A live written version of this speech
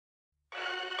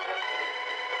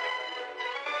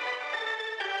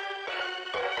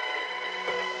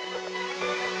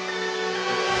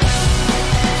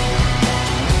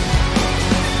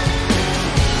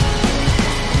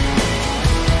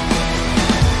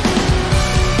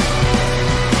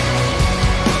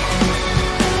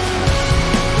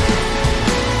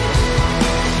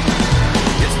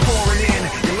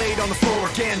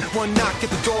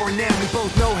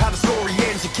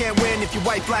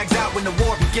white flags out when the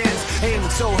war begins. Aiming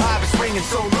so high but swinging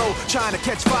so low, trying to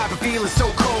catch fire but feeling so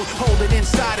cold. Hold it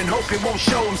inside and hope it won't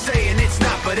show. I'm saying it's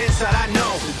not, but inside I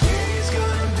know today's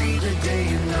gonna be the day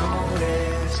you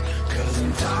notice, 'cause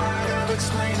I'm tired of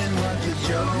explaining what the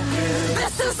joke is.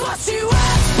 This is what you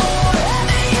asked for.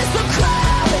 Heavy is the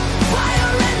crowd,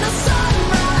 fire in the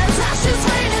sunrise, ashes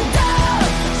raining down.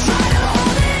 Try to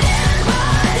hold it in,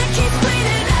 but it keeps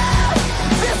bleeding out.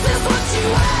 This is what you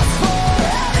asked for.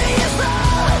 Heavy is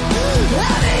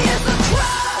the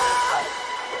crowd.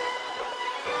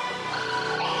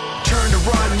 Turn to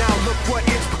run, now look what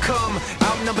it's become.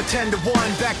 Outnumbered 10 to 1,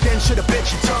 back then should've bit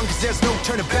your tongue, 'cause there's no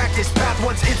turning back, this path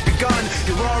once it's begun.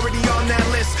 You're already on that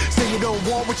list, say you don't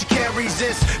want what you can't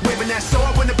resist. Waving that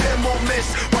sword when the pen won't miss,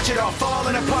 watch it all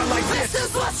falling apart like this. This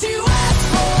is what you asked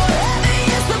for. Heavy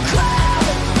is the crowd,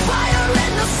 fire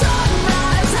in the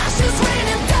sunrise, ashes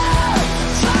raining down.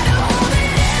 Try to hold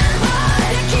it in, but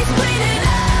it keeps bleeding out.